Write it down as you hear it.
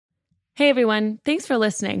Hey everyone, thanks for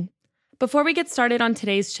listening. Before we get started on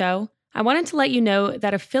today's show, I wanted to let you know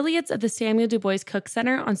that affiliates of the Samuel Du Bois Cook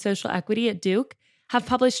Center on Social Equity at Duke have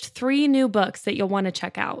published 3 new books that you'll want to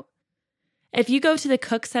check out. If you go to the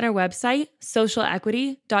Cook Center website,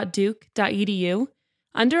 socialequity.duke.edu,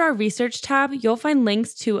 under our research tab, you'll find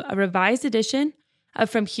links to a revised edition of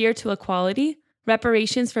From Here to Equality,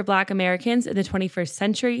 Reparations for Black Americans in the 21st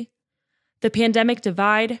Century, The Pandemic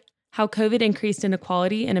Divide, How COVID Increased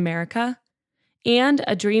Inequality in America, and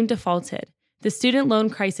A Dream Defaulted, The Student Loan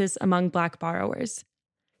Crisis Among Black Borrowers.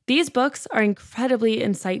 These books are incredibly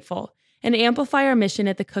insightful and amplify our mission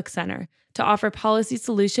at the Cook Center to offer policy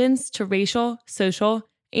solutions to racial, social,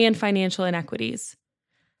 and financial inequities.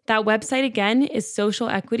 That website again is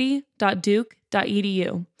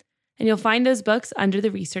socialequity.duke.edu, and you'll find those books under the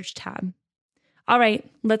Research tab. All right,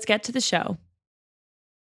 let's get to the show.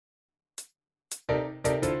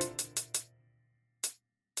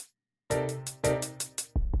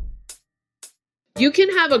 You can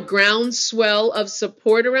have a groundswell of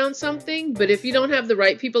support around something, but if you don't have the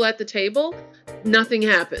right people at the table, nothing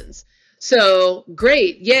happens. So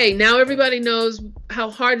great, yay, now everybody knows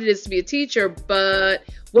how hard it is to be a teacher, but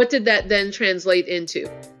what did that then translate into?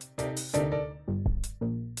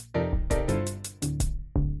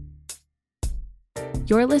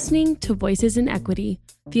 You're listening to Voices in Equity,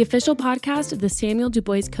 the official podcast of the Samuel Du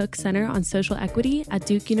Bois Cook Center on Social Equity at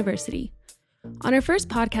Duke University. On our first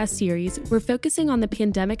podcast series, we're focusing on the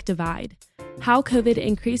pandemic divide, how COVID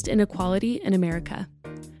increased inequality in America.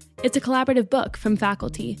 It's a collaborative book from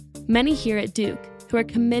faculty, many here at Duke, who are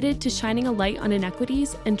committed to shining a light on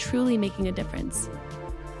inequities and truly making a difference.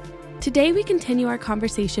 Today, we continue our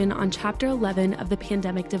conversation on Chapter 11 of The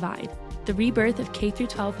Pandemic Divide, the rebirth of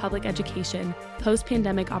K-12 public education,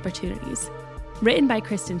 post-pandemic opportunities, written by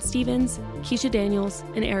Kristen Stevens, Keisha Daniels,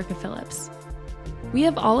 and Erica Phillips. We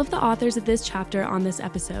have all of the authors of this chapter on this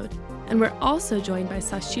episode, and we're also joined by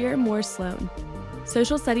Sashir Moore-Sloan,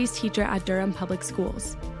 social studies teacher at Durham Public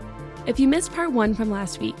Schools. If you missed part 1 from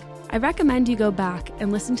last week, I recommend you go back and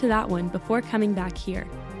listen to that one before coming back here.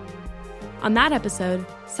 On that episode,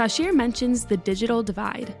 Sashir mentions the digital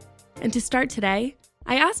divide. And to start today,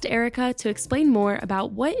 I asked Erica to explain more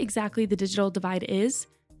about what exactly the digital divide is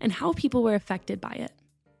and how people were affected by it.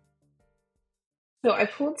 So I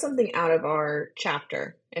pulled something out of our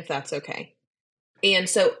chapter, if that's okay. And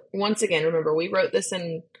so once again, remember, we wrote this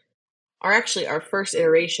in our first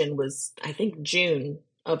iteration was, I think, June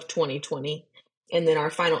of 2020. And then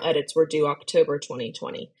our final edits were due October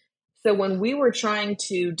 2020. So when we were trying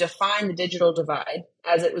to define the digital divide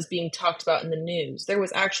as it was being talked about in the news, there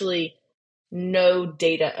was actually no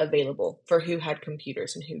data available for who had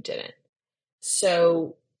computers and who didn't.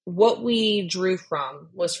 So what we drew from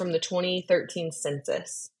was from the 2013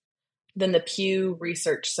 census. Then the Pew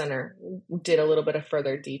Research Center did a little bit of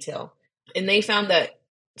further detail. And they found that,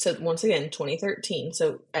 so once again, 2013.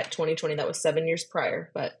 So at 2020, that was 7 years prior,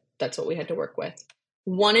 but that's what we had to work with.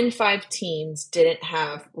 1 in 5 teens didn't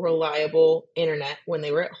have reliable internet when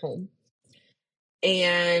they were at home.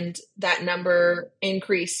 And that number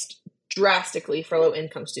increased drastically for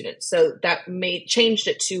low-income students. So that changed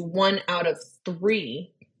it to 1 out of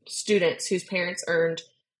 3 students whose parents earned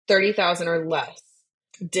 $30,000 or less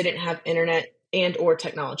didn't have internet and or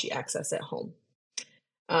technology access at home.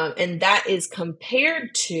 And that is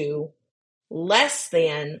compared to less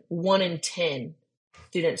than 1 in 10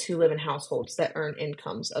 students who live in households that earn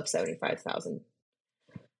incomes of $75,000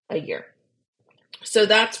 a year. So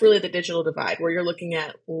that's really the digital divide, where you're looking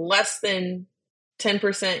at less than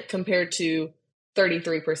 10% compared to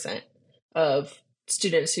 33% of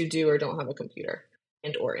students who do or don't have a computer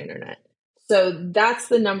and or internet. So that's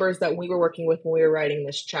the numbers that we were working with when we were writing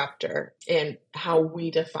this chapter and how we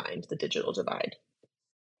defined the digital divide.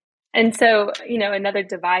 And so, another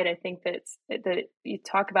divide I think that you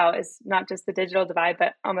talk about is not just the digital divide,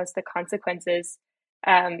 but almost the consequences.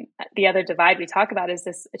 The other divide we talk about is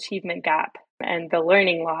this achievement gap and the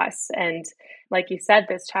learning loss. And like you said,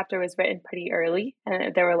 this chapter was written pretty early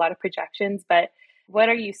and there were a lot of projections, but what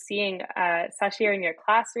are you seeing, Sashir, in your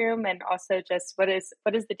classroom? And also just what is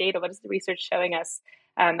the data? What is the research showing us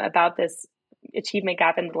about this achievement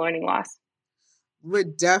gap and the learning loss? We're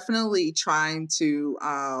definitely trying to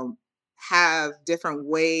have different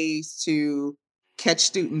ways to catch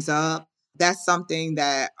students up. That's something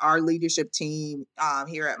that our leadership team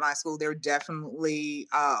here at my school, they're definitely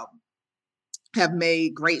have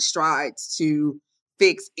made great strides to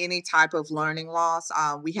fix any type of learning loss.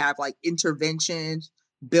 We have like interventions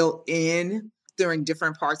built in during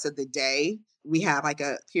different parts of the day. We have like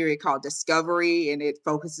a period called discovery, and it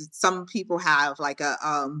focuses, some people have like a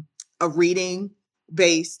reading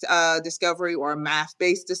based discovery or math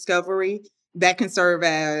based discovery. That can serve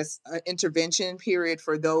as an intervention period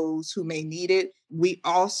for those who may need it. We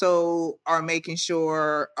also are making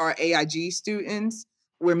sure our AIG students,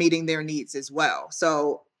 we're meeting their needs as well.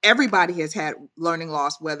 So everybody has had learning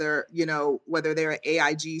loss, whether they're an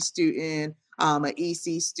AIG student, an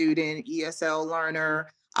EC student, ESL learner.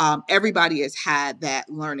 Everybody has had that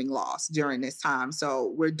learning loss during this time.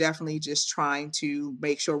 So we're definitely just trying to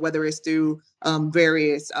make sure, whether it's through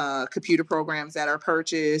various computer programs that are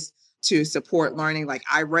purchased to support learning, like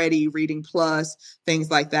iReady, Reading Plus, things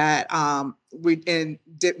like that.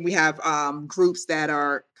 We have groups that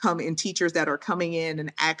are teachers that are coming in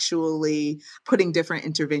and actually putting different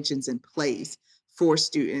interventions in place for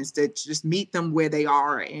students that just meet them where they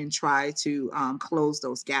are and try to close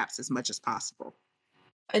those gaps as much as possible.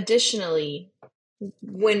 Additionally,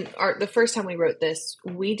 when the first time we wrote this,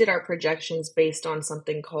 we did our projections based on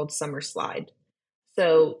something called summer slide.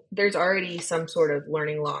 So there's already some sort of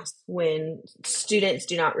learning loss when students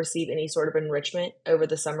do not receive any sort of enrichment over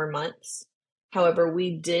the summer months. However,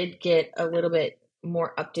 we did get a little bit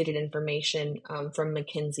more updated information from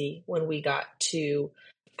McKinsey when we got to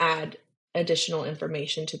add additional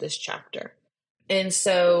information to this chapter. And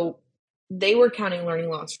so they were counting learning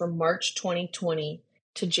loss from March 2020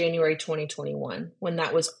 to January 2021, when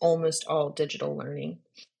that was almost all digital learning.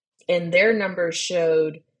 And their numbers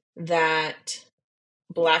showed that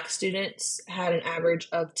Black students had an average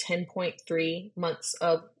of 10.3 months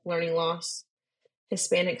of learning loss,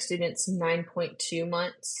 Hispanic students 9.2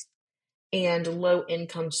 months, and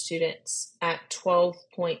low-income students at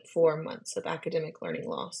 12.4 months of academic learning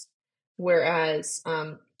loss, whereas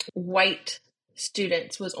white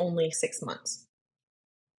students was only 6 months.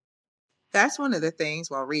 That's one of the things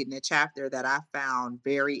while reading the chapter that I found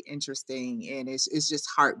very interesting, and it's just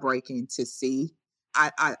heartbreaking to see.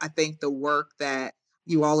 I think the work that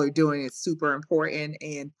you all are doing is super important,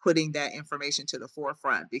 and putting that information to the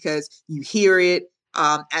forefront, because you hear it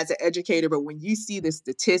as an educator, but when you see the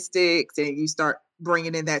statistics and you start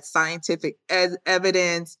bringing in that scientific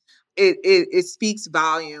evidence, it speaks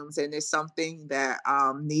volumes, and it's something that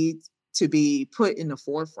needs to be put in the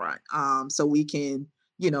forefront, so we can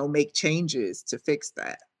make changes to fix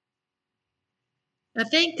that. I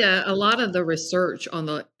think a lot of the research on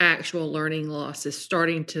the actual learning loss is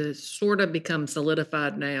starting to sort of become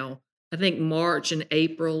solidified now. I think March and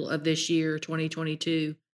April of this year,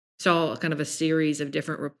 2022, saw kind of a series of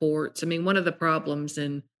different reports. I mean, one of the problems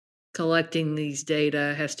in collecting these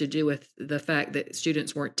data has to do with the fact that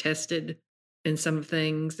students weren't tested in some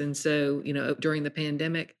things. And so, during the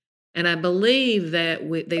pandemic. And I believe that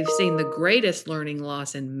they've seen the greatest learning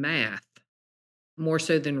loss in math, more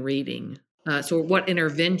so than reading. So what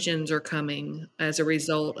interventions are coming as a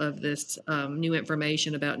result of this new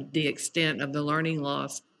information about the extent of the learning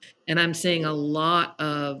loss? And I'm seeing a lot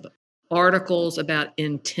of articles about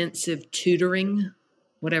intensive tutoring,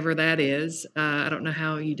 whatever that is. I don't know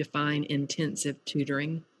how you define intensive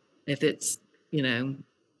tutoring, if it's,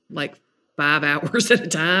 like 5 hours at a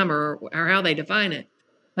time or how they define it.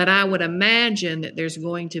 But I would imagine that there's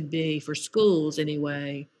going to be, for schools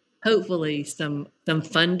anyway, hopefully some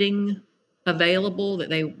funding available that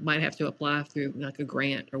they might have to apply through, like a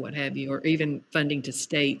grant or what have you, or even funding to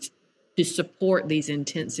states to support these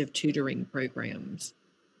intensive tutoring programs.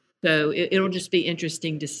 So it'll just be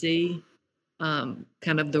interesting to see kind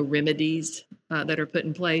of the remedies that are put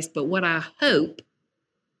in place. But what I hope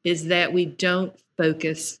is that we don't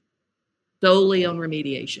focus solely on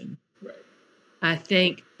remediation. I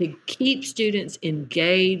think to keep students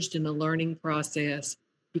engaged in the learning process,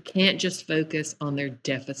 you can't just focus on their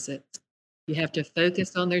deficits. You have to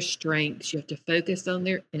focus on their strengths. You have to focus on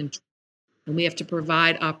their interests. And we have to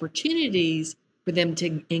provide opportunities for them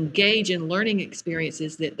to engage in learning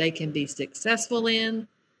experiences that they can be successful in,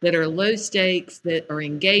 that are low stakes, that are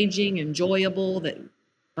engaging, enjoyable, that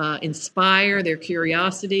inspire their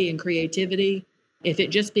curiosity and creativity. If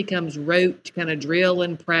it just becomes rote, kind of drill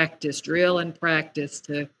and practice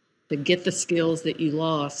to get the skills that you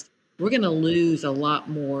lost, we're going to lose a lot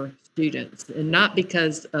more students. And not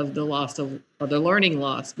because of the loss of the learning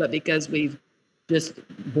loss, but because we've just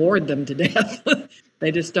bored them to death.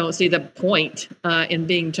 They just don't see the point in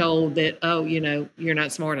being told that, you're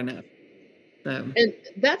not smart enough. So. And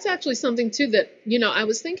that's actually something too that, I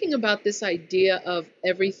was thinking about this idea of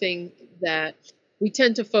everything that we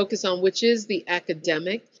tend to focus on, which is the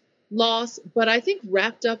academic loss. But I think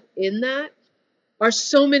wrapped up in that are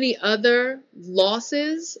so many other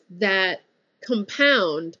losses that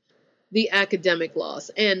compound the academic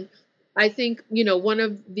loss. And I think, one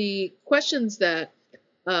of the questions that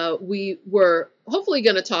we were hopefully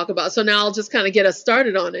going to talk about, so now I'll just kind of get us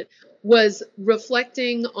started on it, was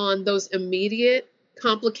reflecting on those immediate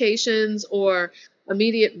complications or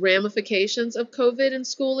immediate ramifications of COVID in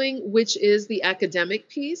schooling, which is the academic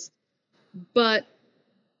piece. But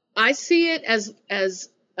I see it as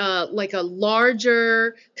like a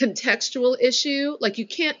larger contextual issue. Like, you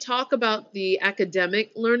can't talk about the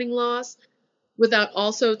academic learning loss without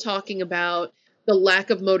also talking about the lack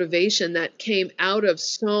of motivation that came out of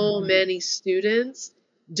so many students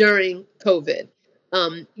during COVID.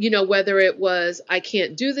 Whether it was, I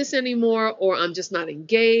can't do this anymore, or I'm just not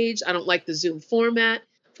engaged, I don't like the Zoom format,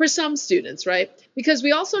 for some students, right? Because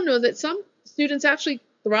we also know that some students actually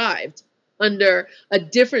thrived under a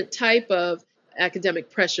different type of academic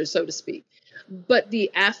pressure, so to speak. But the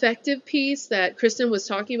affective piece that Kristen was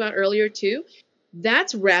talking about earlier too,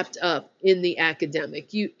 that's wrapped up in the academic.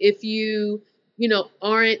 If you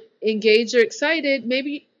aren't engaged or excited,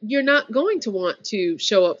 maybe you're not going to want to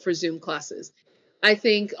show up for Zoom classes. I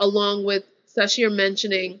think, along with Sashir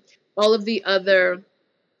mentioning all of the other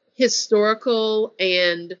historical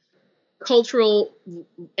and cultural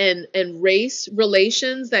and race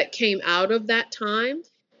relations that came out of that time,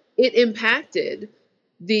 it impacted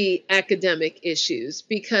the academic issues,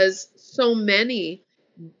 because so many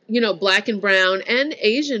Black and brown and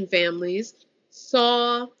Asian families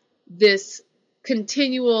saw this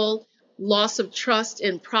continual loss of trust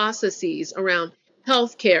in processes around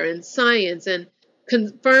healthcare and science, and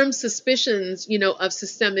confirmed suspicions, of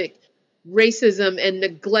systemic racism and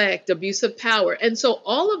neglect, abuse of power. And so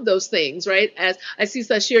all of those things, right, as I see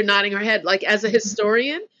Sashir nodding her head, like, as a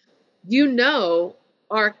historian,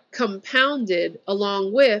 are compounded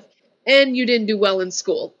along with, and you didn't do well in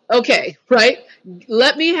school. Okay, right?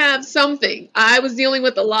 Let me have something. I was dealing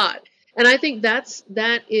with a lot. And I think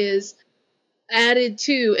that is added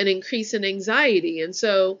to an increase in anxiety. And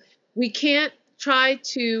so we can't try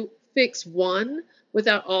to fix one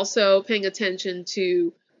without also paying attention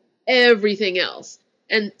to everything else.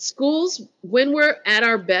 And schools, when we're at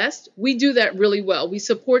our best, we do that really well. We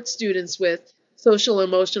support students with social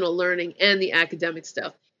emotional learning and the academic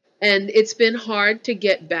stuff. And it's been hard to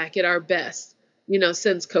get back at our best,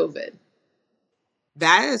 since COVID.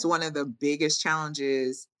 That is one of the biggest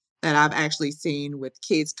challenges that I've actually seen with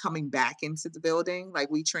kids coming back into the building. Like,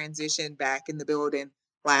 we transitioned back in the building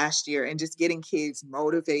last year, and just getting kids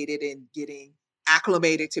motivated and getting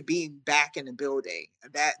acclimated to being back in the building.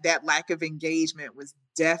 That lack of engagement was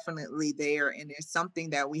definitely there, and it's something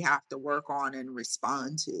that we have to work on and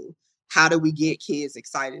respond to. How do we get kids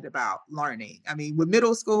excited about learning? I mean, with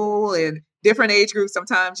middle school and different age groups,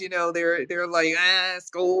 sometimes, they're like,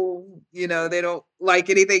 school, they don't like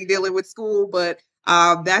anything dealing with school. But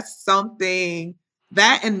that's something,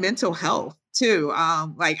 that and mental health too.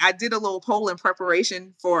 Like, I did a little poll in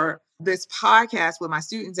preparation for this podcast with my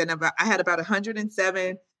students, and I had about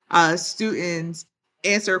 107 students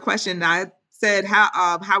answer a question. I said,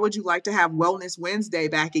 how would you like to have Wellness Wednesday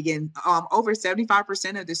back again? Over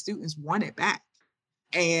 75% of the students want it back.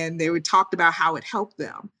 And they talked about how it helped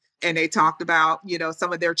them. And they talked about,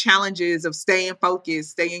 some of their challenges of staying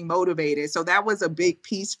focused, staying motivated. So that was a big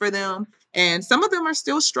piece for them. And some of them are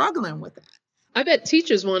still struggling with that. I bet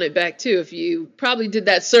teachers want it back too, if you probably did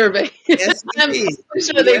that survey. Yes, we did.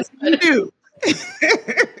 Sure yes, we do.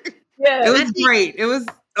 Yeah, it was great. It was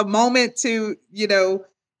a moment to,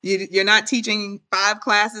 you're not teaching 5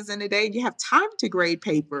 classes in a day. You have time to grade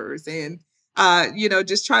papers and,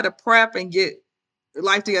 just try to prep and get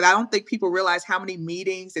life together. I don't think people realize how many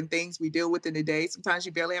meetings and things we deal with in a day. Sometimes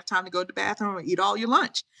you barely have time to go to the bathroom or eat all your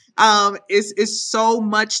lunch. It's so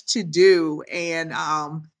much to do. And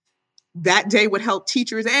that day would help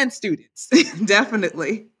teachers and students,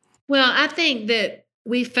 definitely. Well, I think that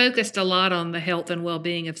we focused a lot on the health and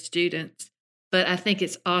well-being of students, but I think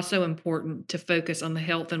it's also important to focus on the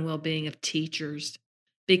health and well-being of teachers,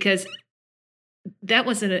 because that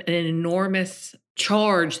was an enormous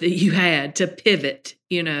charge that you had to pivot,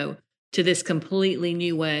 to this completely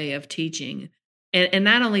new way of teaching. And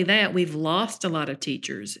not only that, we've lost a lot of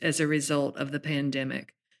teachers as a result of the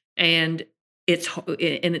pandemic. And it's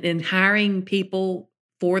in hiring people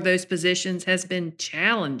for those positions has been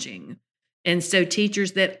challenging. And so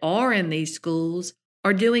teachers that are in these schools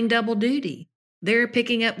are doing double duty. They're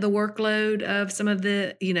picking up the workload of some of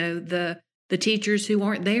the, the teachers who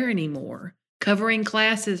aren't there anymore, covering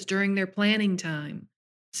classes during their planning time.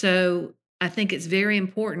 So I think it's very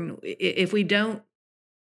important, if we don't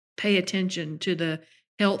pay attention to the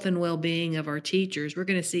health and well-being of our teachers, we're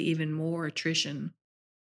going to see even more attrition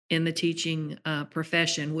in the teaching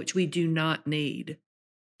profession, which we do not need.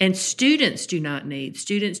 And students do not need.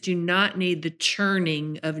 Students do not need the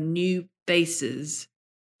churning of new faces,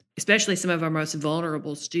 especially some of our most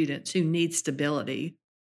vulnerable students who need stability.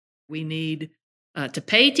 We need to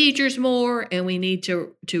pay teachers more, and we need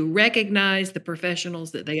to recognize the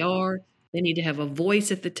professionals that they are. They need to have a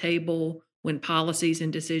voice at the table when policies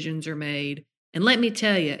and decisions are made. And let me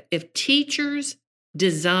tell you, if teachers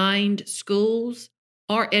designed schools,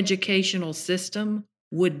 our educational system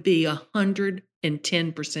would be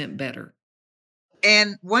 110% better.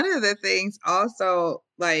 And one of the things also,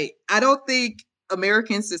 like, I don't think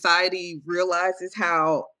American society realizes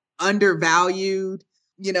how undervalued,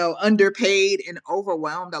 underpaid and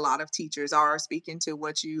overwhelmed a lot of teachers are, speaking to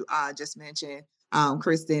what you just mentioned,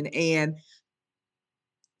 Kristen. And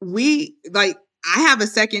I have a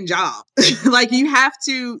second job. Like, you have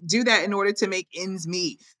to do that in order to make ends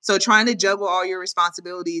meet. So trying to juggle all your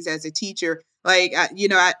responsibilities as a teacher, I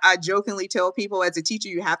jokingly tell people, as a teacher,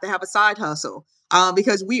 you have to have a side hustle,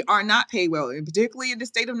 because we are not paid well, and particularly in the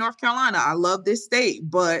state of North Carolina. I love this state,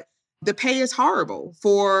 but the pay is horrible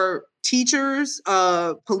for teachers,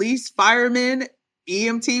 police, firemen,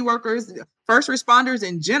 EMT workers, first responders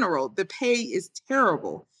in general. The pay is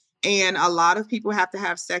terrible. And a lot of people have to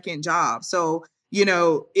have second jobs. So,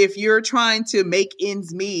 if you're trying to make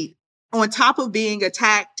ends meet, on top of being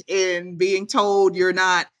attacked and being told you're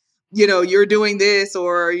not, you're doing this,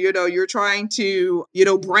 or, you're trying to,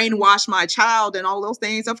 brainwash my child and all those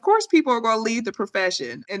things, of course, people are going to leave the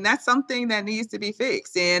profession. And that's something that needs to be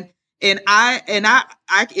fixed. I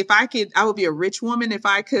if I could, I would be a rich woman if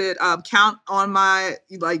I could count on my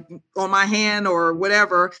hand or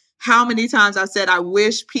whatever, how many times I've said, I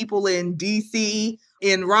wish people in DC,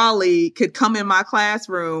 in Raleigh, could come in my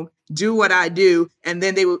classroom, do what I do, and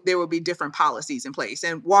then there would be different policies in place.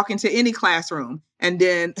 And walk into any classroom, and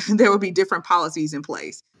then there would be different policies in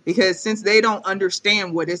place. Because since they don't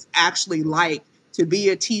understand what it's actually like to be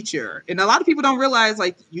a teacher. And a lot of people don't realize,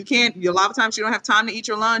 a lot of times you don't have time to eat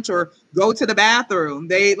your lunch or go to the bathroom.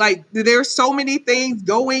 There's so many things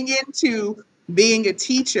going into being a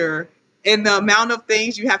teacher, and the amount of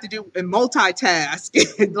things you have to do and multitask.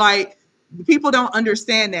 People don't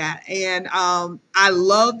understand that. And I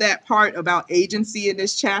love that part about agency in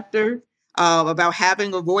this chapter, about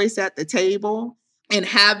having a voice at the table and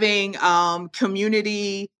having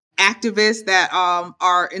community activists that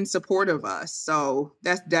are in support of us. So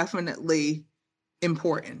that's definitely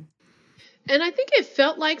important. And I think it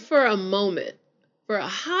felt like for a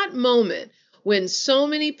hot moment, when so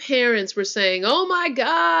many parents were saying, oh my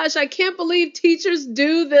gosh, I can't believe teachers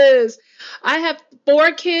do this. I have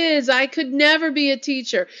 4 kids. I could never be a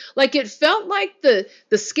teacher. Like, it felt like the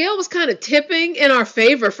scale was kind of tipping in our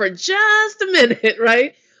favor for just a minute,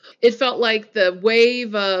 right? It felt like the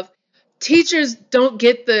wave of teachers don't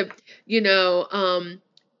get the,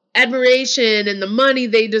 admiration and the money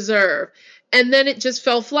they deserve. And then it just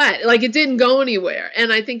fell flat. Like, it didn't go anywhere.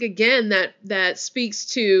 And I think, again, that speaks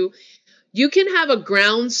to, you can have a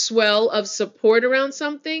groundswell of support around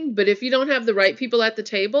something, but if you don't have the right people at the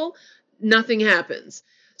table, nothing happens.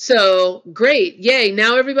 So great. Yay.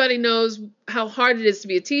 Now everybody knows how hard it is to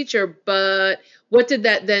be a teacher, but what did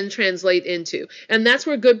that then translate into? And that's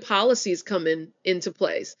where good policies come into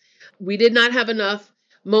place. We did not have enough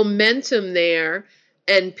momentum there,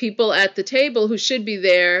 and people at the table who should be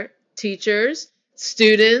there, teachers,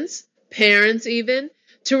 students, parents even,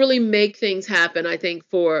 to really make things happen, I think,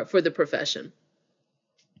 for the profession.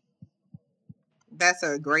 That's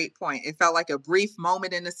a great point. It felt like a brief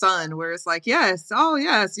moment in the sun where it's like, yes, oh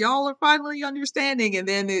yes, y'all are finally understanding. And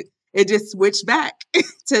then it just switched back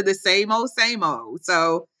to the same old, same old.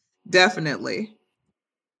 So definitely.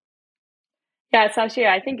 Yeah, Sasha,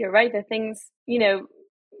 I think you're right. The things,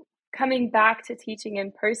 coming back to teaching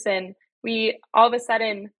in person, we all of a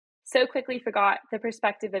sudden so quickly forgot the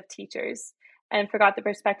perspective of teachers and forgot the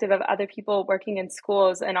perspective of other people working in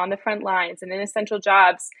schools and on the front lines and in essential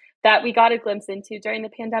jobs that we got a glimpse into during the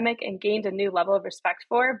pandemic and gained a new level of respect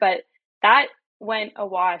for. But that went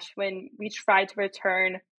awash when we tried to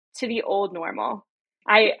return to the old normal.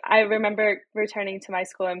 I remember returning to my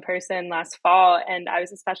school in person last fall, and I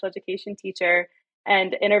was a special education teacher,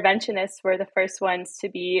 and interventionists were the first ones to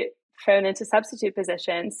be thrown into substitute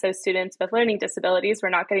positions. So students with learning disabilities were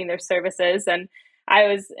not getting their services. And I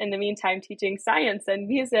was, in the meantime, teaching science and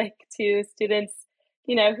music to students,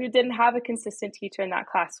 who didn't have a consistent teacher in that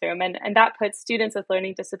classroom. And that puts students with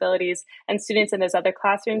learning disabilities and students in those other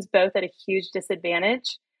classrooms both at a huge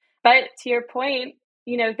disadvantage. But to your point,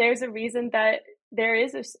 there's a reason that there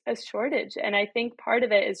is a shortage. And I think part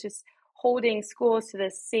of it is just holding schools to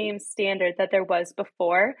the same standard that there was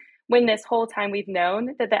before, when this whole time we've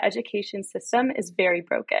known that the education system is very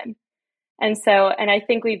broken. And I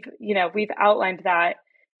think we've outlined that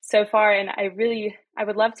so far. And I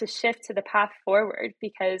would love to shift to the path forward,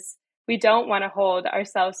 because we don't want to hold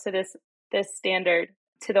ourselves to this standard,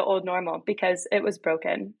 to the old normal, because it was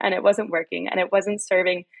broken and it wasn't working and it wasn't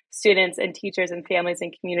serving students and teachers and families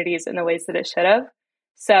and communities in the ways that it should have.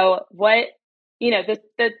 So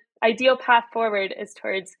the ideal path forward is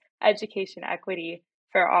towards education equity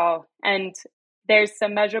for all. And there's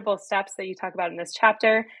some measurable steps that you talk about in this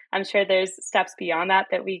chapter. I'm sure there's steps beyond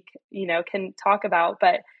that we, can talk about,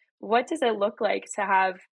 but what does it look like to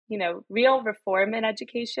have, real reform in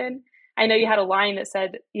education? I know you had a line that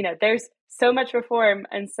said, there's so much reform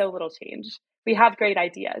and so little change. We have great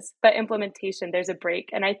ideas, but implementation, there's a break.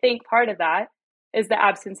 And I think part of that is the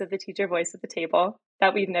absence of the teacher voice at the table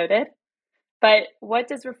that we've noted. But what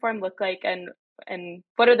does reform look like, and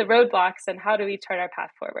what are the roadblocks, and how do we chart our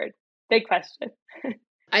path forward? Big question.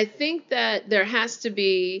 I think that there has to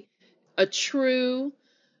be a true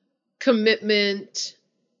commitment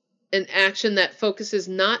and action that focuses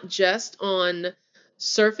not just on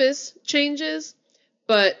surface changes,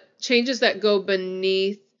 but changes that go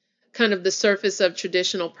beneath kind of the surface of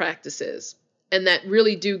traditional practices, and that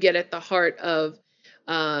really do get at the heart of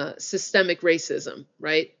systemic racism,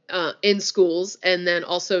 right? In schools, and then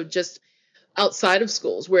also just outside of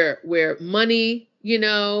schools, where money,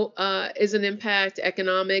 is an impact,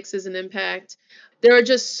 economics is an impact. There are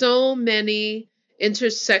just so many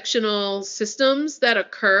intersectional systems that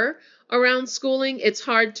occur around schooling. It's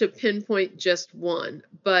hard to pinpoint just one,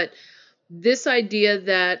 but this idea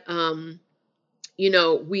that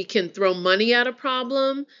we can throw money at a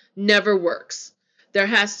problem never works. There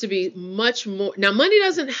has to be much more. Now, money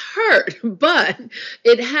doesn't hurt, but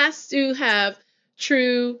it has to have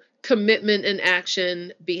true commitment and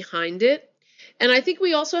action behind it. And I think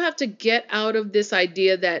we also have to get out of this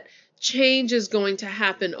idea that change is going to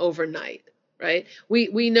happen overnight, right?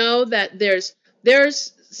 We know that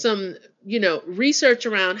there's some, research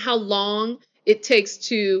around how long it takes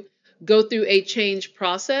to go through a change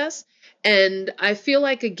process. And I feel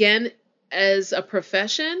like, again, as a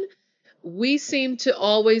profession, we seem to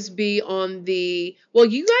always be on the, well,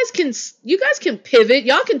 you guys can pivot.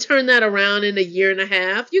 Y'all can turn that around in a year and a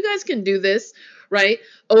half. You guys can do this, right?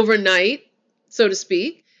 Overnight, so to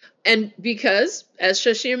speak. And because, as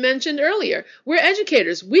Shashir mentioned earlier, we're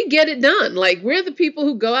educators. We get it done. Like, we're the people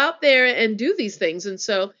who go out there and do these things. And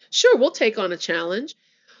so, sure, we'll take on a challenge,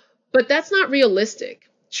 but that's not realistic.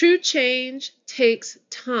 True change takes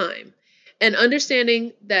time. And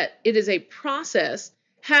understanding that it is a process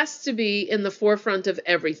has to be in the forefront of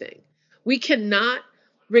everything. We cannot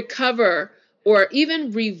recover or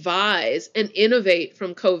even revise and innovate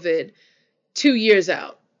from COVID 2 years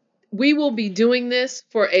out. We will be doing this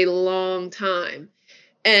for a long time.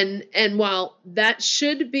 And while that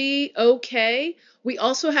should be okay, we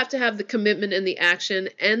also have to have the commitment and the action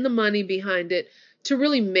and the money behind it to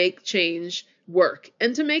really make change work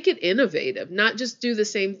and to make it innovative, not just do the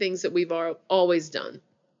same things that we've always done.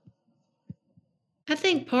 I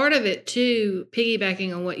think part of it, too,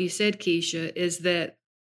 piggybacking on what you said, Keisha, is that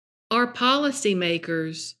our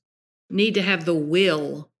policymakers need to have the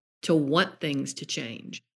will to want things to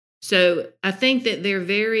change. So I think that they're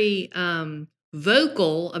very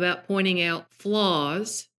vocal about pointing out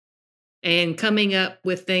flaws and coming up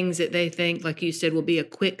with things that they think, like you said, will be a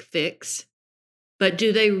quick fix. But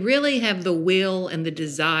do they really have the will and the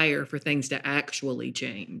desire for things to actually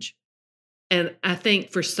change? And I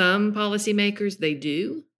think for some policymakers, they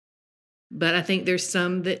do, but I think there's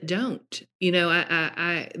some that don't.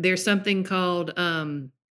 There's something called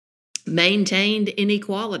maintained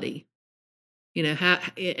inequality.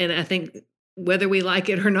 And I think whether we like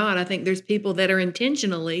it or not, I think there's people that are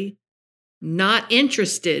intentionally not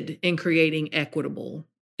interested in creating equitable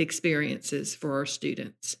experiences for our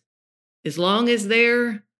students. As long as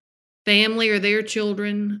their family or their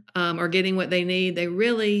children are getting what they need, they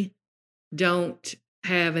really don't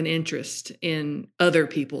have an interest in other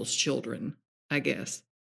people's children, I guess.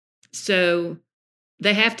 So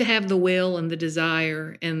they have to have the will and the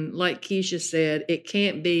desire. And like Keisha said, it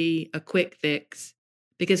can't be a quick fix,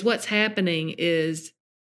 because what's happening is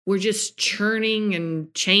we're just churning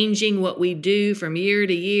and changing what we do from year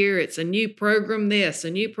to year. It's a new program this,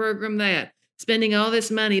 a new program that, spending all this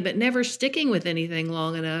money, but never sticking with anything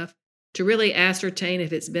long enough to really ascertain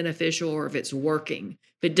if it's beneficial or if it's working.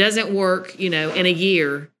 If it doesn't work, in a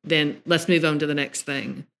year, then let's move on to the next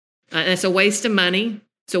thing. And it's a waste of money.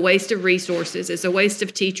 It's a waste of resources. It's a waste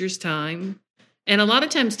of teachers' time. And a lot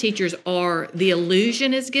of times the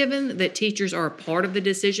illusion is given that teachers are a part of the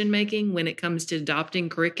decision-making when it comes to adopting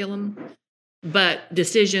curriculum. But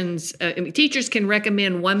teachers can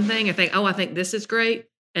recommend one thing and think, I think this is great.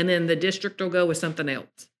 And then the district will go with something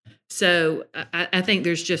else. So I think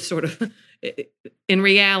there's just sort of, in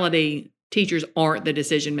reality, teachers aren't the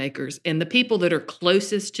decision makers. And the people that are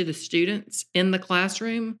closest to the students in the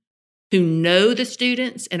classroom, who know the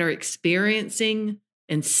students and are experiencing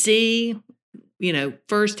and see,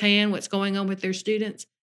 firsthand what's going on with their students,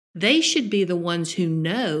 they should be the ones who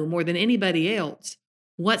know more than anybody else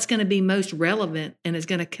what's going to be most relevant and is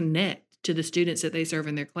going to connect to the students that they serve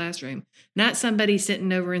in their classroom. Not somebody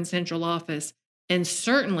sitting over in central office, and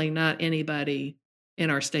certainly not anybody in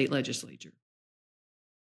our state legislature.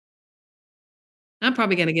 I'm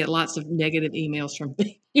probably going to get lots of negative emails from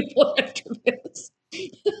people after this.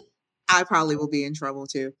 I probably will be in trouble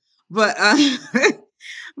too. But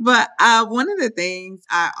one of the things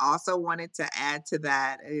I also wanted to add to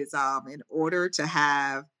that is in order to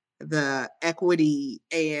have the equity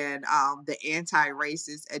and the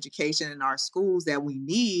anti-racist education in our schools that we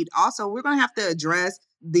need, also we're going to have to address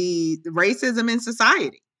the racism in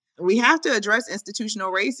society. We have to address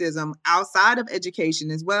institutional racism outside of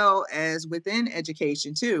education as well as within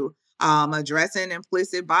education too. Addressing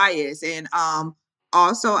implicit bias, and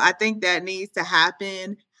also I think that needs to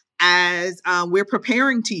happen as we're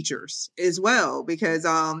preparing teachers as well, because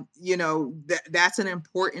that's an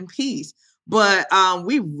important piece. But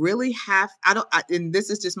we really have, and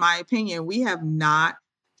this is just my opinion, we have not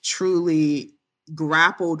truly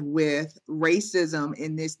grappled with racism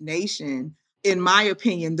in this nation, in my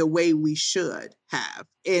opinion, the way we should have.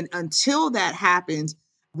 And until that happens,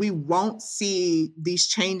 we won't see these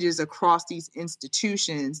changes across these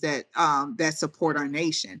institutions that support our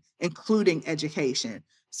nation, including education.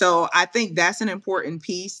 So I think that's an important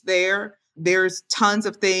piece there. There's tons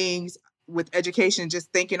of things with education,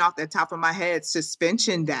 just thinking off the top of my head,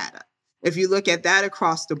 suspension data. If you look at that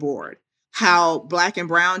across the board, how Black and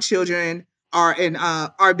brown children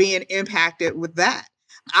are being impacted with that.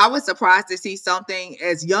 I was surprised to see something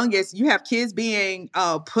as young as you have kids being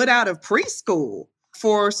put out of preschool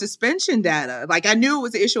for suspension data. Like, I knew it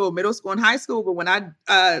was an issue of middle school and high school, but when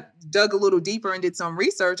I dug a little deeper and did some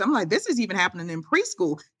research, I'm like, this is even happening in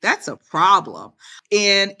preschool. That's a problem.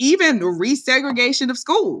 And even the resegregation of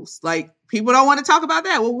schools, like, people don't want to talk about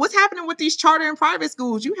that. Well, what's happening with these charter and private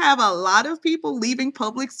schools? You have a lot of people leaving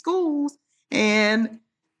public schools, and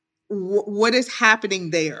what is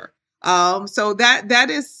happening there? So that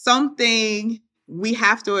is something we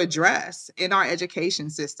have to address in our education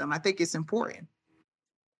system. I think it's important.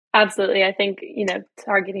 Absolutely. I think,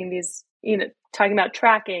 targeting these, talking about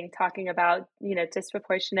tracking, talking about,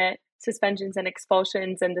 disproportionate suspensions and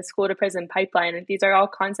expulsions and the school to prison pipeline. These are all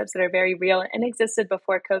concepts that are very real and existed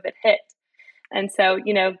before COVID hit. And so,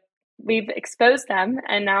 we've exposed them,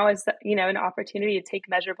 and now is, an opportunity to take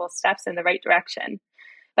measurable steps in the right direction.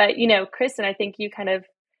 But, Kristen, I think you kind of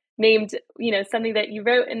named, something that you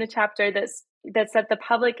wrote in the chapter that said the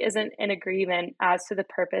public isn't in agreement as to the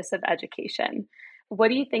purpose of education. What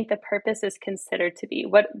do you think the purpose is considered to be?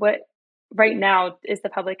 What right now is the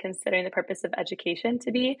public considering the purpose of education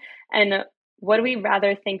to be? And what do we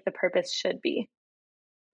rather think the purpose should be?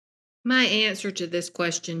 My answer to this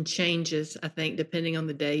question changes, I think, depending on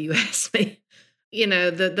the day you ask me.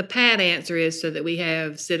 The pat answer is so that we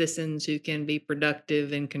have citizens who can be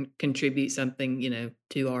productive and can contribute something,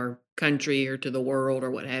 to our country or to the world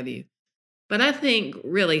or what have you. But I think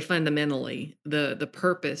really fundamentally, the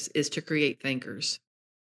purpose is to create thinkers.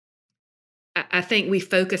 I think we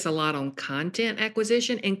focus a lot on content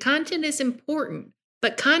acquisition, and content is important.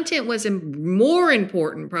 But content was more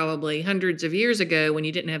important probably hundreds of years ago when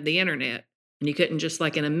you didn't have the internet and you couldn't just,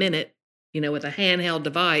 like, in a minute, with a handheld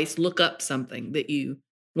device, look up something that you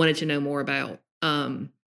wanted to know more about.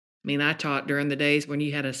 I taught during the days when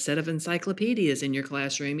you had a set of encyclopedias in your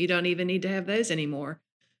classroom. You don't even need to have those anymore.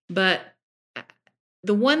 But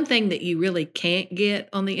the one thing that you really can't get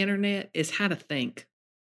on the internet is how to think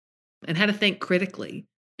and how to think critically.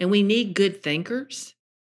 And we need good thinkers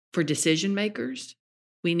for decision makers.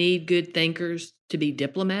 We need good thinkers to be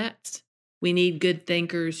diplomats. We need good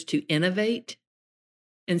thinkers to innovate.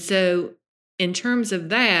 And so in terms of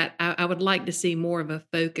that, I would like to see more of a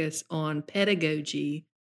focus on pedagogy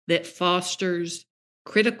that fosters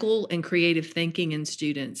critical and creative thinking in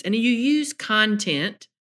students. And you use content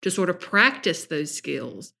to sort of practice those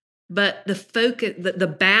skills. But the focus, the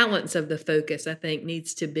balance of the focus, I think,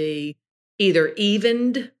 needs to be either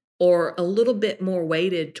evened or a little bit more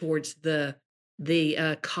weighted towards the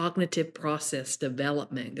cognitive process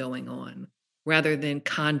development going on rather than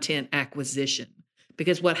content acquisition.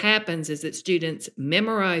 Because what happens is that students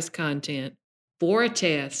memorize content for a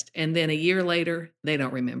test, and then a year later, they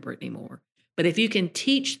don't remember it anymore. But if you can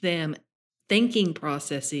teach them thinking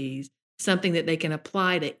processes, something that they can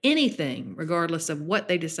apply to anything, regardless of what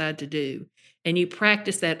they decide to do, and you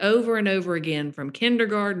practice that over and over again from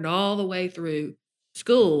kindergarten all the way through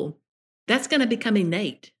school, that's going to become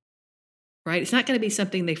innate, right? It's not going to be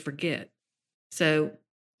something they forget. So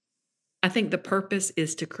I think the purpose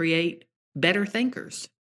is to create better thinkers,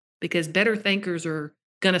 because better thinkers are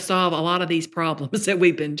going to solve a lot of these problems that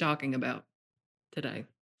we've been talking about today.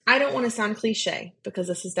 I don't want to sound cliche, because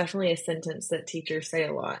this is definitely a sentence that teachers say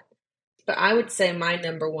a lot. But I would say my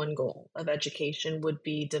number one goal of education would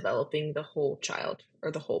be developing the whole child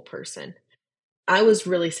or the whole person. I was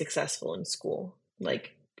really successful in school.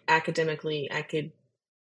 Like, academically, I could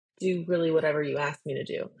do really whatever you asked me to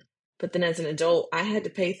do. But then as an adult, I had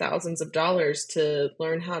to pay thousands of dollars to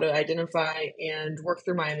learn how to identify and work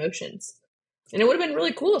through my emotions. And it would have been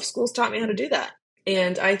really cool if schools taught me how to do that.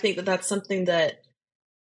 And I think that that's something that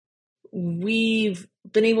we've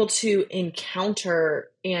been able to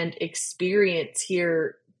encounter and experience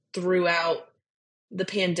here throughout the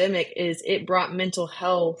pandemic. Is it brought mental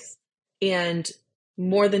health, and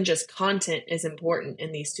more than just content is important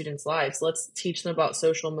in these students' lives. Let's teach them about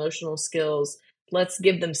social emotional skills. Let's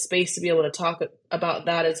give them space to be able to talk about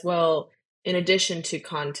that as well, in addition to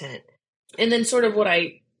content. And then sort of what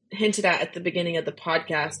I hinted at the beginning of the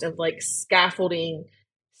podcast of like scaffolding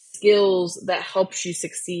skills that helps you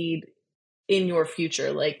succeed in your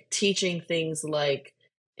future, like teaching things like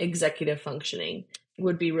executive functioning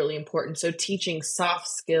would be really important. So teaching soft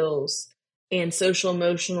skills and social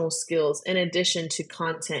emotional skills in addition to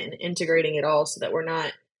content, and integrating it all so that we're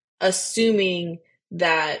not assuming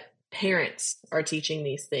that parents are teaching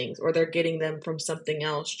these things or they're getting them from something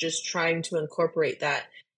else, just trying to incorporate that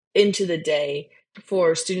into the day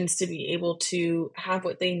for students to be able to have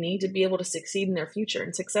what they need to be able to succeed in their future.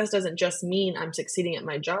 And success doesn't just mean I'm succeeding at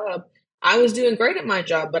my job. I was doing great at my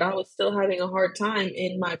job, but I was still having a hard time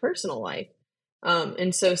in my personal life.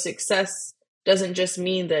 And so success doesn't just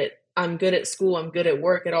mean that I'm good at school, I'm good at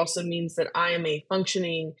work. It also means that I am a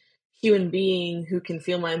functioning human being who can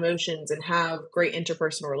feel my emotions and have great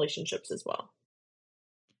interpersonal relationships as well.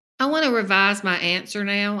 I want to revise my answer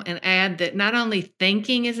now and add that not only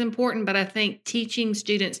thinking is important, but I think teaching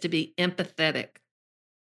students to be empathetic,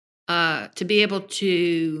 to be able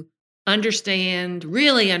to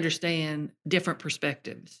really understand different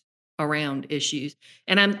perspectives around issues.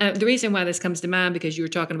 And the reason why this comes to mind, because you were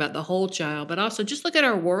talking about the whole child, but also just look at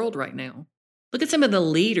our world right now. Look at some of the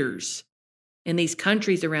leaders in these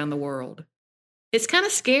countries around the world. It's kind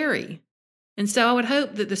of scary. And so I would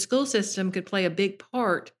hope that the school system could play a big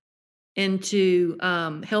part into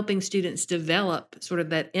helping students develop sort of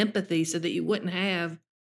that empathy so that you wouldn't have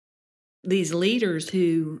these leaders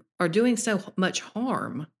who are doing so much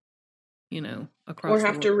harm, across or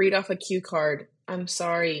have the to world. read off a cue card. I'm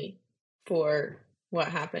sorry for what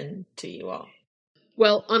happened to you all.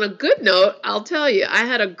 Well, on a good note, I'll tell you, I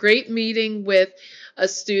had a great meeting with a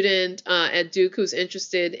student at Duke who's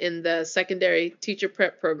interested in the secondary teacher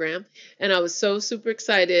prep program. And I was so super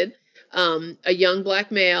excited. A young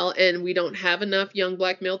Black male, and we don't have enough young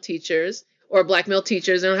Black male teachers, or Black male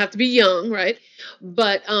teachers. They don't have to be young, right?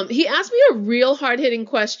 But he asked me a real hard-hitting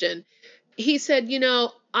question. He said,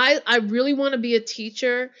 I really want to be a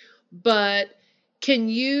teacher, but can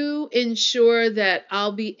you ensure that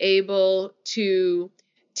I'll be able to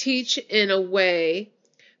teach in a way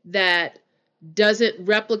that doesn't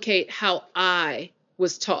replicate how I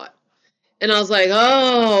was taught? And I was like,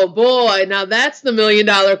 oh boy, now that's the $1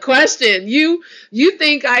 million question. You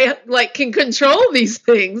think I can control these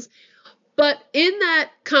things. But in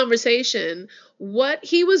that conversation, what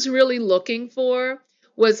he was really looking for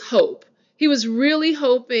was hope. He was really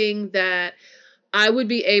hoping that I would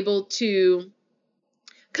be able to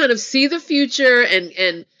kind of see the future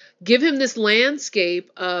and give him this landscape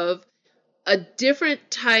of a different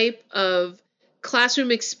type of classroom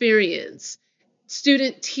experience,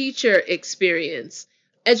 student teacher experience,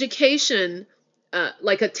 education,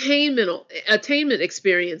 like attainment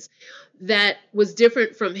experience that was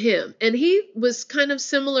different from him. And he was kind of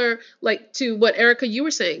similar, like to what Erica, you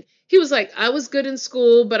were saying. He was like, I was good in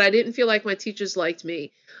school, but I didn't feel like my teachers liked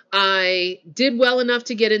me. I did well enough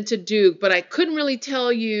to get into Duke, but I couldn't really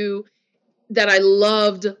tell you that I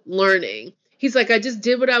loved learning. He's like, I just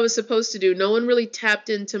did what I was supposed to do. No one really tapped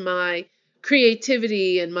into my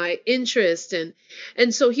creativity and my interest. And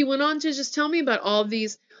so he went on to just tell me about all of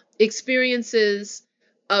these experiences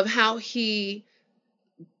of how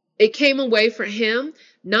it came away for him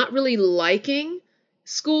not really liking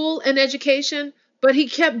school and education, but he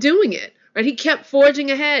kept doing it, right? He kept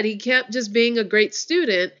forging ahead. He kept just being a great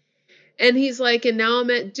student. And he's like, and now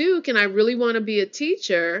I'm at Duke and I really want to be a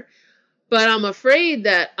teacher, but I'm afraid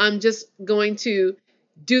that I'm just going to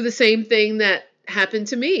do the same thing that happened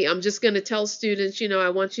to me. I'm just going to tell students, I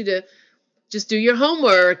want you to just do your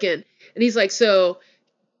homework. And he's like, so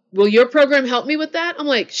will your program help me with that? I'm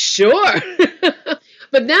like, sure.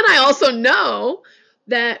 But then I also know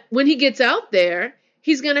that when he gets out there,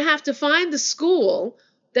 he's going to have to find the school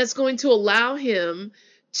that's going to allow him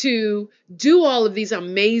to do all of these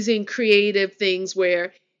amazing creative things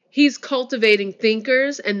where he's cultivating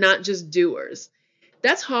thinkers and not just doers.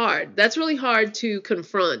 That's hard. That's really hard to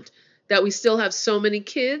confront, that we still have so many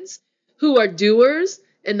kids who are doers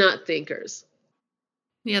and not thinkers.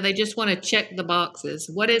 Yeah, they just want to check the boxes.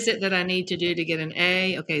 What is it that I need to do to get an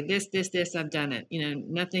A? Okay, this, I've done it.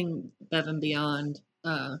 Nothing above and beyond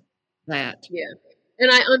that. Yeah.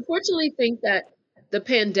 And I unfortunately think that the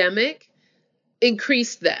pandemic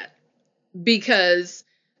increased that, because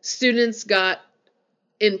students got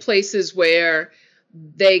in places where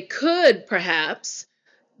they could perhaps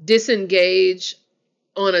disengage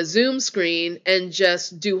on a Zoom screen and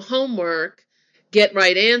just do homework, get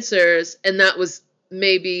right answers, and that was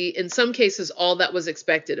maybe in some cases all that was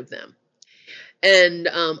expected of them. And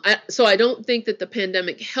so I don't think that the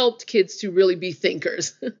pandemic helped kids to really be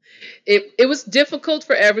thinkers. It was difficult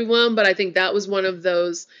for everyone, but I think that was one of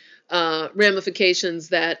those ramifications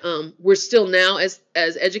that we're still now as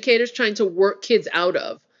educators trying to work kids out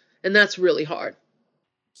of, and that's really hard.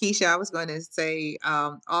 Keisha, I was going to say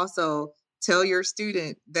also tell your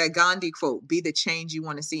student that Gandhi quote, be the change you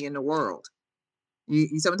want to see in the world.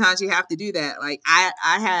 Sometimes you have to do that. Like I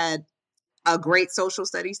had a great social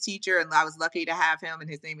studies teacher, and I was lucky to have him, and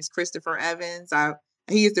his name is Christopher Evans.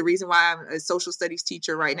 He is the reason why I'm a social studies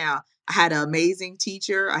teacher right now. I had an amazing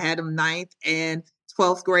teacher. I had him 9th and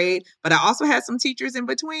 12th grade, but I also had some teachers in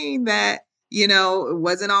between that, it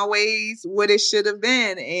wasn't always what it should have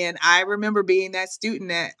been. And I remember being that student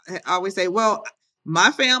that I always say, well,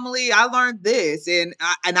 my family, I learned this. And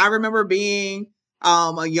I remember being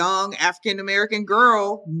a young African-American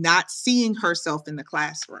girl not seeing herself in the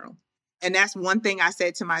classroom. And that's one thing I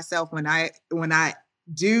said to myself when I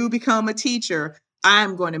do become a teacher.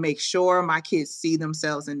 I'm going to make sure my kids see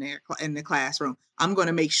themselves in the classroom. I'm going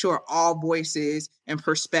to make sure all voices and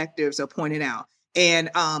perspectives are pointed out,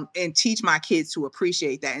 and teach my kids to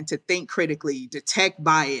appreciate that and to think critically, detect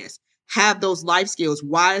bias, have those life skills.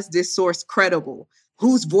 Why is this source credible?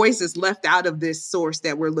 Whose voice is left out of this source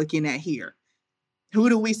that we're looking at here? Who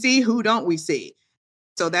do we see? Who don't we see?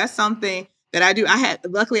 So that's something that I do.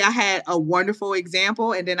 Luckily I had a wonderful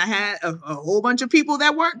example, and then I had a whole bunch of people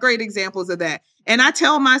that weren't great examples of that. And I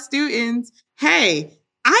tell my students, hey,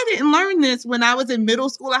 I didn't learn this when I was in middle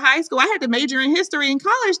school or high school. I had to major in history in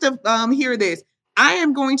college to hear this. I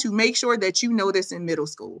am going to make sure that you know this in middle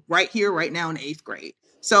school, right here, right now in 8th grade.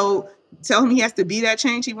 So tell him he has to be that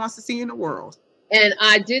change he wants to see in the world. And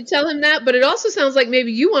I did tell him that, but it also sounds like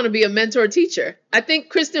maybe you want to be a mentor teacher. I think,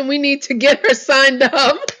 Kristen, we need to get her signed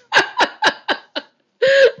up.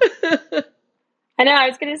 I know. I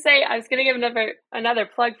was going to give another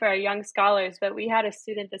plug for our young scholars, but we had a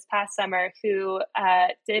student this past summer who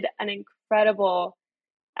did an incredible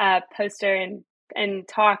poster and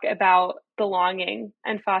talk about belonging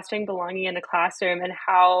and fostering belonging in the classroom, and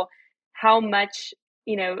how much,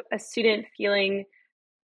 a student feeling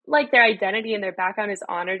like their identity and their background is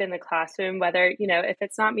honored in the classroom, whether, if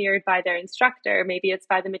it's not mirrored by their instructor, maybe it's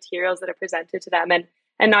by the materials that are presented to them,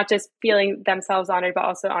 and not just feeling themselves honored, but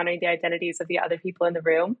also honoring the identities of the other people in the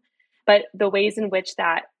room. But the ways in which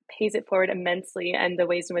that pays it forward immensely, and the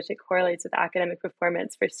ways in which it correlates with academic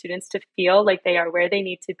performance for students to feel like they are where they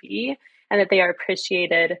need to be, and that they are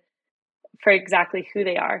appreciated for exactly who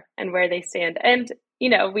they are and where they stand. And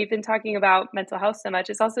we've been talking about mental health so much.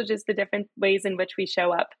 It's also just the different ways in which we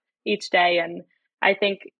show up each day. And I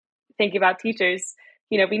think, thinking about teachers,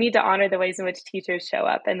 we need to honor the ways in which teachers show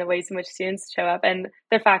up and the ways in which students show up, and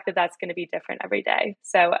the fact that that's going to be different every day.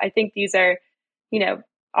 So I think these are,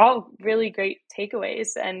 all really great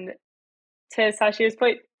takeaways. And to Sashia's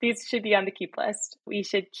point, these should be on the keep list. We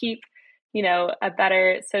should keep, a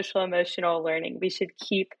better social emotional learning. We should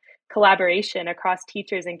keep collaboration across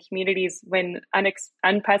teachers and communities when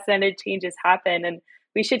unprecedented changes happen. And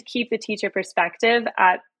we should keep the teacher perspective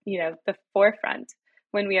at, the forefront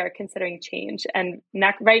when we are considering change. And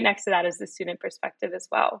right next to that is the student perspective as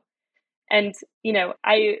well. And,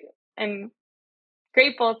 I am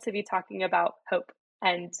grateful to be talking about hope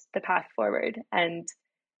and the path forward, and,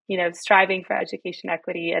 striving for education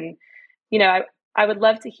equity. And, I would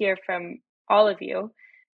love to hear from all of you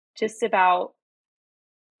just about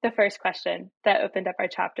the first question that opened up our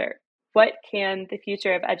chapter. What can the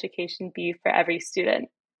future of education be for every student?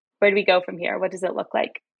 Where do we go from here? What does it look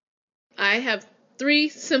like? I have 3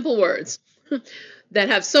 simple words that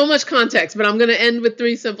have so much context, but I'm going to end with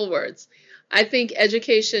 3 simple words. I think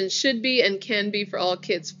education should be and can be for all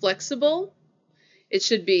kids flexible. It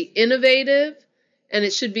should be innovative, and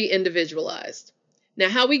it should be individualized. Now,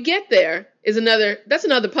 how we get there is that's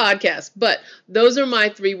another podcast, but those are my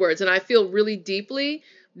 3 words. And I feel really deeply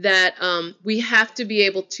that we have to be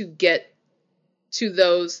able to get to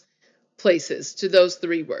those places, to those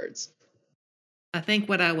 3 words. I think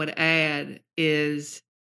what I would add is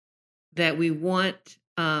that we want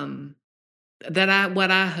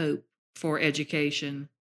what I hope for education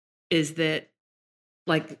is that,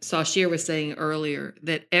 like Sashir was saying earlier,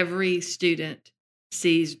 that every student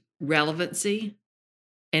sees relevancy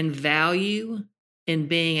and value in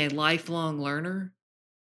being a lifelong learner,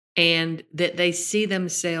 and that they see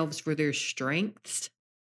themselves for their strengths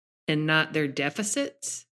and not their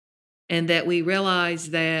deficits. And that we realize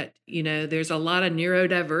that, there's a lot of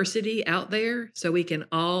neurodiversity out there, so we can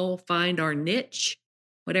all find our niche,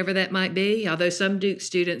 whatever that might be. Although some Duke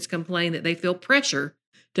students complain that they feel pressure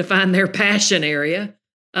to find their passion area.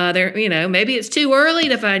 Maybe it's too early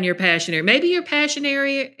to find your passion area. Maybe your passion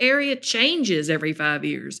area changes every 5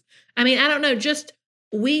 years. I mean, I don't know. Just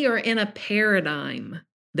we are in a paradigm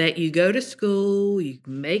that you go to school, you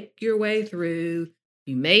make your way through,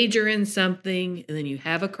 you major in something, and then you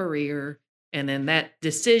have a career, and then that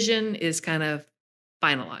decision is kind of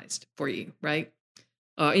finalized for you, right?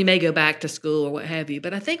 You may go back to school or what have you.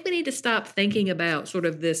 But I think we need to stop thinking about sort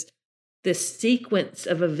of this sequence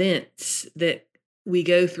of events that we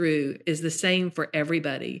go through is the same for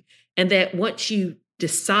everybody. And that once you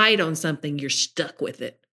decide on something, you're stuck with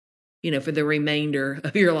it, for the remainder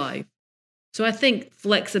of your life. So I think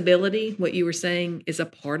flexibility, what you were saying, is a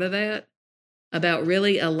part of that, about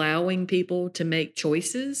really allowing people to make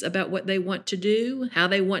choices about what they want to do, how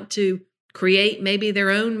they want to create maybe their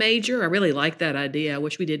own major. I really like that idea. I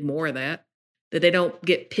wish we did more of that they don't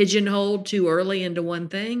get pigeonholed too early into one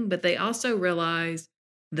thing, but they also realize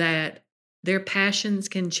that their passions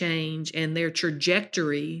can change and their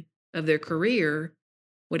trajectory of their career,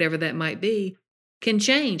 whatever that might be, can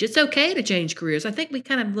change. It's okay to change careers. I think we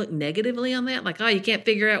kind of look negatively on that, like, oh, you can't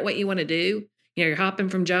figure out what you want to do. You're hopping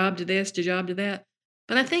from job to this, to job to that.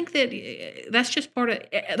 But I think that that's just part of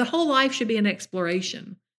the whole life should be an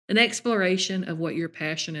exploration of what you're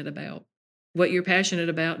passionate about. What you're passionate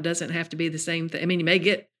about doesn't have to be the same thing. I mean, you may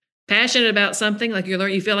get passionate about something, like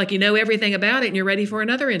you feel like you know everything about it and you're ready for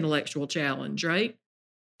another intellectual challenge, right?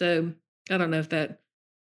 So I don't know if that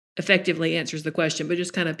effectively answers the question, but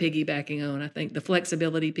just kind of piggybacking on, I think the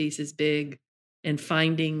flexibility piece is big, and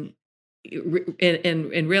finding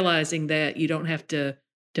and realizing that you don't have to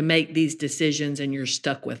make these decisions and you're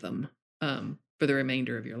stuck with them for the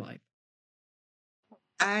remainder of your life.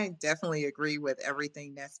 I definitely agree with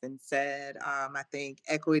everything that's been said. I think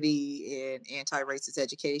equity in anti-racist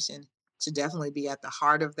education should definitely be at the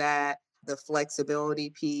heart of that. The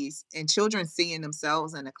flexibility piece, and children seeing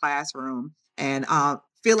themselves in the classroom and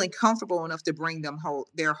feeling comfortable enough to bring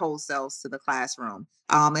their whole selves to the classroom,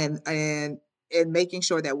 and making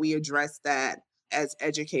sure that we address that as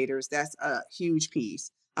educators. That's a huge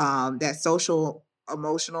piece. That social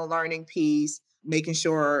emotional learning piece, making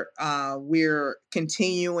sure we're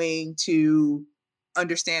continuing to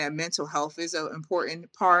understand that mental health is an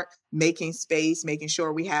important part, making space, making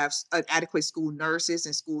sure we have adequate school nurses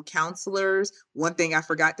and school counselors. One thing I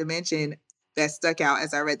forgot to mention that stuck out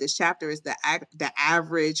as I read this chapter is the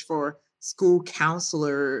average for school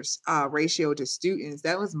counselors ratio to students.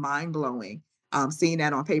 That was mind-blowing, seeing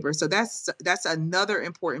that on paper. So that's another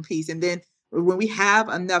important piece. And then when we have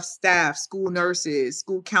enough staff, school nurses,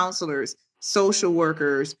 school counselors, social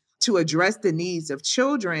workers, to address the needs of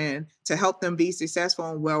children, to help them be successful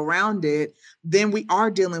and well-rounded, then we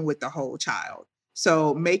are dealing with the whole child.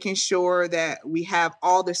 So making sure that we have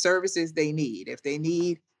all the services they need. If they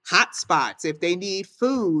need hotspots, if they need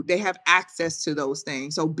food, they have access to those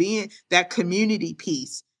things. So being that community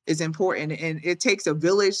piece is important. And it takes a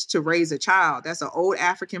village to raise a child. That's an old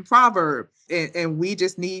African proverb. And we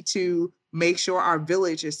just need to make sure our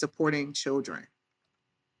village is supporting children.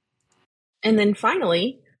 And then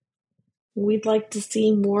finally, we'd like to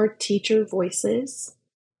see more teacher voices,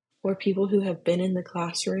 or people who have been in the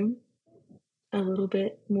classroom a little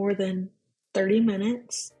bit more than 30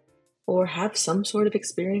 minutes, or have some sort of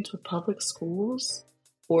experience with public schools,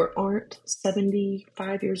 or aren't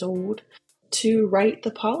 75 years old, to write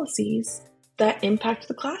the policies that impact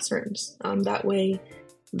the classrooms. That way,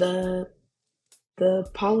 the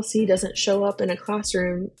policy doesn't show up in a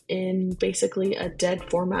classroom in basically a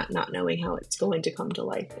dead format, not knowing how it's going to come to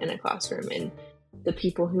life in a classroom. And the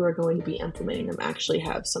people who are going to be implementing them actually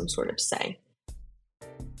have some sort of say.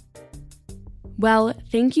 Well,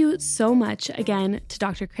 thank you so much again to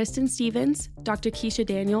Dr. Kristen Stevens, Dr. Keisha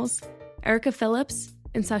Daniels, Erica Phillips,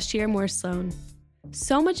 and Sashir Moore-Sloan.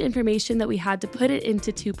 So much information that we had to put it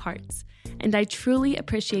into 2 parts, and I truly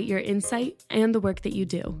appreciate your insight and the work that you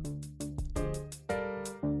do.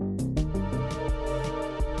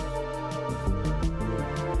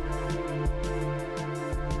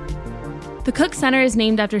 The Cook Center is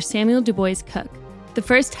named after Samuel Du Bois Cook, the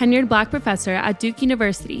first tenured Black professor at Duke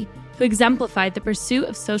University who exemplified the pursuit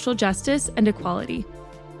of social justice and equality.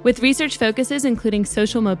 With research focuses including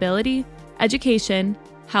social mobility, education,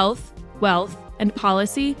 health, wealth, and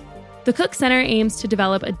policy, the Cook Center aims to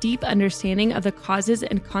develop a deep understanding of the causes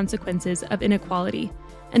and consequences of inequality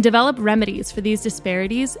and develop remedies for these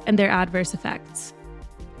disparities and their adverse effects.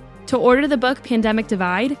 To order the book Pandemic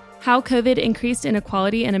Divide, How COVID Increased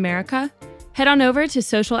Inequality in America, head on over to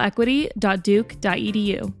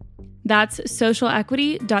socialequity.duke.edu. That's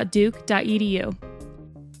socialequity.duke.edu.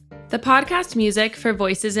 The podcast music for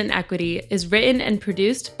Voices in Equity is written and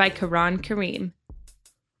produced by Karan Kareem.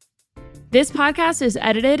 This podcast is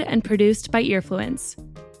edited and produced by Earfluence.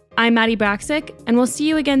 I'm Maddie Braxick, and we'll see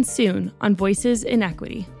you again soon on Voices in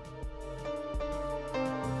Equity.